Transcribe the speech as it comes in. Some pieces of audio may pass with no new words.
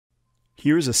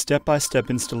Here is a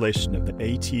step-by-step installation of the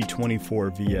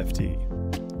AT24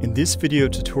 VFD. In this video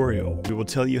tutorial, we will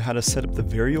tell you how to set up the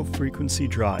variable frequency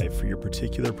drive for your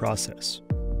particular process.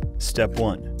 Step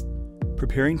 1.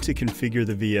 Preparing to configure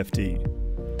the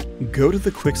VFD. Go to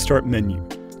the Quick Start menu,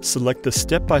 select the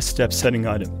step-by-step setting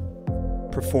item.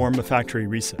 Perform a factory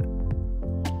reset.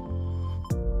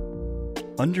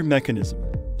 Under Mechanism,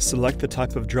 select the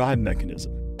type of drive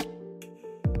mechanism.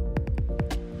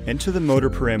 Enter the motor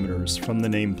parameters from the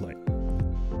nameplate.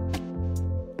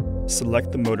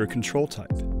 Select the motor control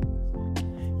type.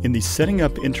 In the Setting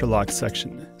Up Interlock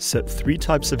section, set 3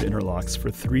 types of interlocks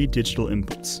for 3 digital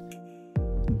inputs.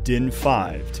 DIN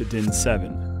 5 to DIN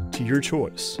 7, to your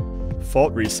choice.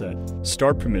 Fault reset,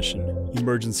 start permission,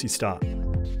 emergency stop.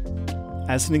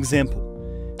 As an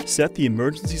example, set the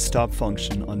emergency stop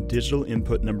function on digital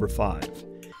input number 5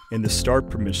 and the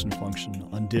start permission function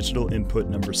on digital input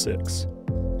number 6.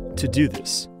 To do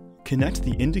this, connect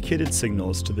the indicated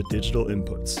signals to the digital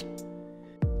inputs.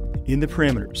 In the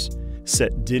parameters,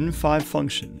 set DIN 5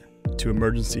 function to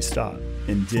emergency stop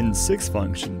and DIN 6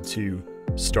 function to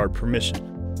start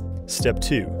permission. Step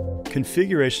 2.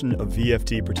 Configuration of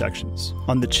VFD protections.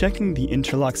 On the Checking the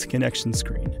Interlocks connection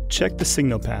screen, check the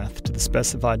signal path to the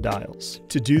specified dials.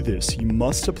 To do this, you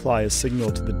must apply a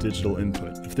signal to the digital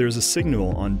input. If there is a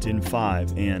signal on DIN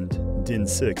 5 and DIN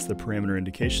 6, the parameter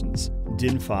indications,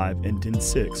 DIN 5 and DIN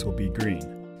 6 will be green.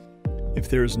 If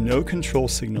there is no control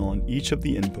signal on each of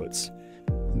the inputs,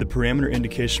 the parameter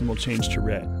indication will change to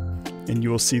red, and you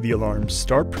will see the alarm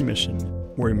Start Permission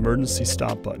or Emergency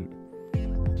Stop button.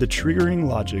 The triggering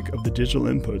logic of the digital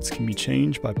inputs can be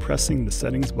changed by pressing the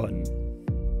Settings button.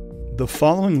 The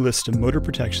following list of motor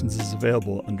protections is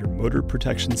available under Motor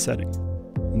Protection Setting.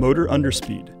 Motor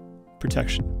Underspeed,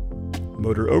 Protection.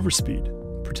 Motor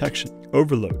Overspeed, Protection.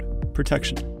 Overload,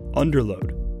 Protection.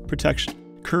 Underload, Protection.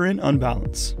 Current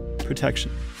Unbalance,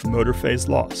 Protection. Motor Phase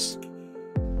Loss.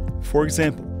 For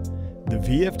example, the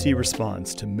VFD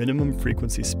responds to minimum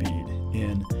frequency speed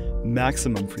and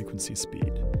maximum frequency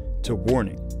speed to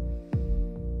warning.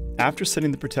 After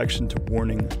setting the protection to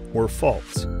warning or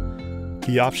false,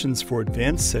 the options for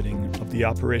advanced setting of the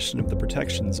operation of the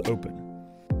protections open.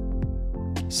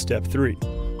 Step 3.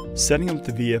 Setting up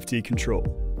the VFD control.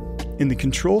 In the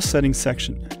Control Settings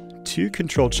section, 2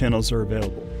 control channels are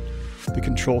available. The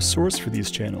control source for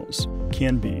these channels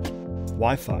can be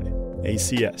Wi-Fi,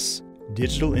 ACS,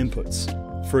 digital inputs.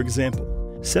 For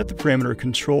example, set the parameter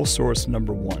control source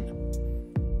number 1.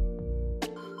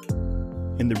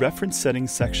 In the Reference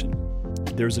Settings section,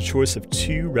 there is a choice of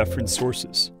 2 reference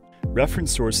sources.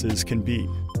 Reference sources can be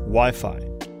Wi-Fi,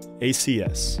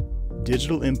 ACS,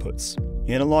 digital inputs,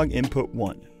 analog input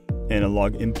 1,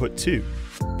 analog input 2,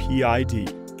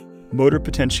 PID, motor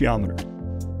potentiometer.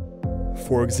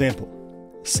 For example,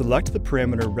 select the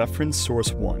parameter reference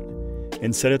source 1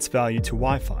 and set its value to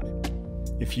Wi-Fi.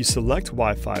 If you select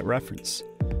Wi-Fi reference,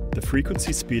 the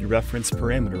frequency speed reference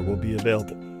parameter will be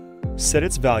available. Set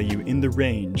its value in the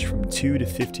range from 2 to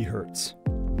 50 Hz.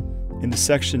 In the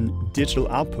section Digital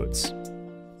Outputs,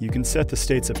 you can set the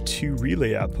states of 2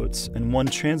 relay outputs and 1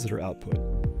 transitor output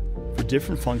for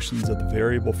different functions of the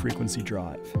variable frequency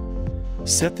drive.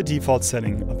 Set the default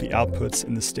setting of the outputs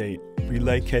in the state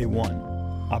Relay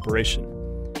K1, Operation,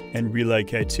 and Relay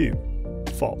K2,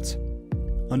 Fault.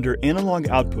 Under Analog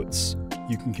Outputs,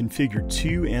 you can configure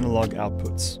 2 analog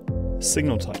outputs,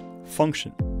 signal type,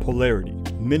 function, polarity,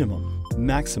 minimum,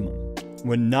 maximum.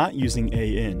 When not using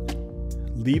AN,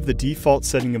 leave the default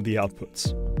setting of the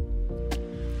outputs.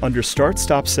 Under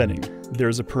Start-Stop setting, there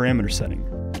is a parameter setting,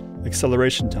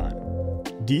 acceleration time,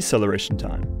 deceleration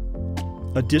time,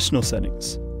 additional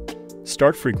settings,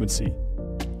 start frequency,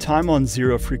 time on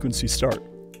 0 frequency start,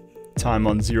 time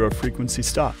on 0 frequency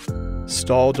stop,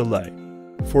 stall delay.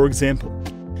 For example,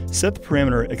 set the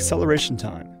parameter acceleration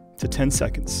time to 10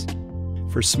 seconds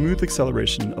for smooth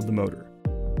acceleration of the motor.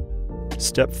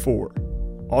 Step 4.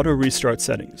 Auto Restart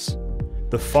Settings.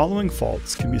 The following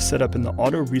faults can be set up in the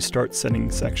Auto Restart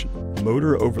Settings section.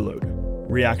 Motor Overload,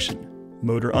 Reaction.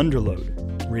 Motor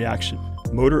Underload, Reaction.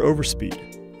 Motor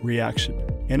Overspeed, Reaction.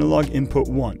 Analog Input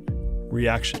 1,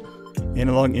 Reaction.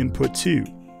 Analog Input 2,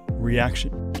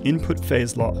 Reaction. Input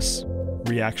Phase Loss,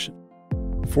 Reaction.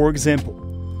 For example,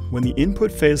 when the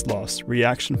input phase loss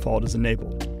reaction fault is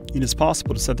enabled, it is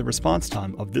possible to set the response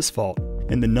time of this fault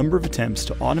and the number of attempts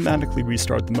to automatically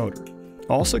restart the motor.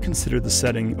 Also consider the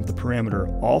setting of the parameter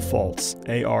All Faults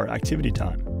AR Activity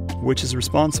Time, which is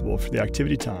responsible for the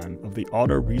activity time of the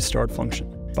Auto Restart function,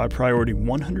 by priority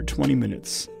 120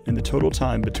 minutes, and the total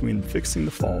time between fixing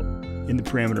the fault in the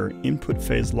parameter Input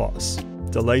Phase Loss,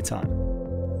 delay time,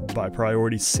 by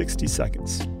priority 60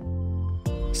 seconds.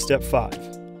 Step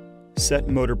 5. Set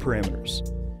motor parameters.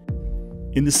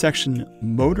 In the section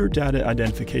Motor Data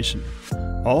Identification,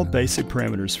 all basic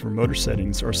parameters for motor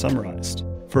settings are summarized.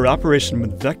 For operation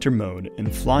with vector mode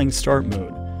and flying start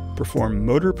mode, perform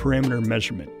motor parameter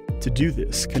measurement. To do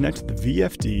this, connect the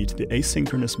VFD to the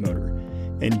asynchronous motor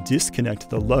and disconnect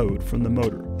the load from the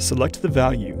motor. Select the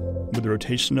value with the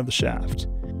rotation of the shaft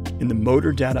in the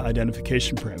Motor Data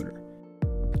Identification parameter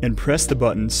and press the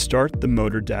button Start the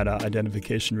Motor Data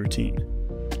Identification Routine.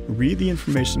 Read the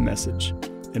information message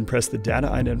and press the Data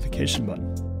Identification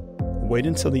button. Wait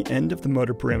until the end of the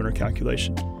motor parameter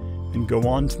calculation and go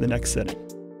on to the next setting.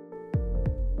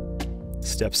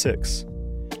 Step 6.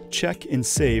 Check and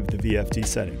save the VFD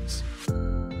settings.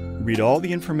 Read all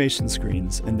the information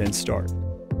screens and then start.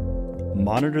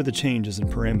 Monitor the changes in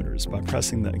parameters by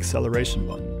pressing the acceleration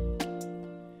button.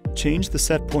 Change the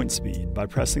set point speed by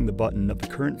pressing the button of the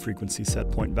current frequency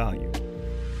set point value.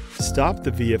 Stop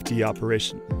the VFD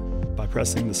operation by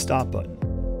pressing the stop button.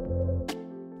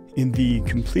 In the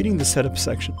Completing the Setup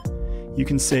section, you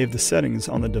can save the settings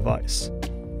on the device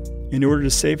in order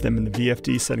to save them in the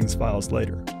VFD settings files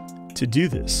later. To do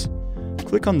this,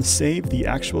 click on the Save the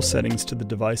Actual Settings to the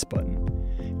Device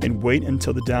button and wait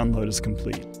until the download is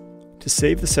complete. To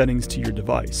save the settings to your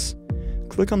device,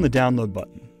 click on the Download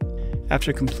button.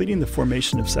 After completing the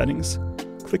formation of settings,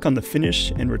 click on the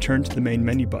Finish and Return to the Main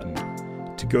Menu button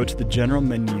to go to the General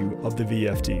menu of the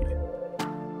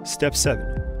VFD. Step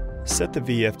 7. Set the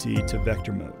VFD to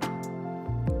vector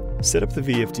mode. Set up the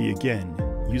VFD again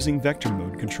using vector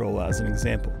mode control as an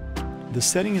example. The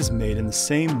setting is made in the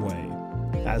same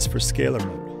way as for scalar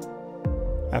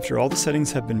mode. After all the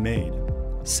settings have been made,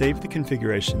 save the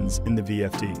configurations in the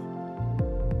VFD.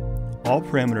 All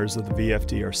parameters of the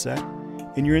VFD are set,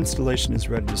 and your installation is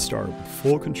ready to start with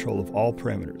full control of all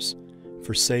parameters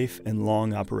for safe and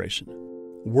long operation.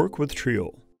 Work with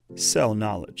Triol. Sell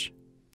knowledge.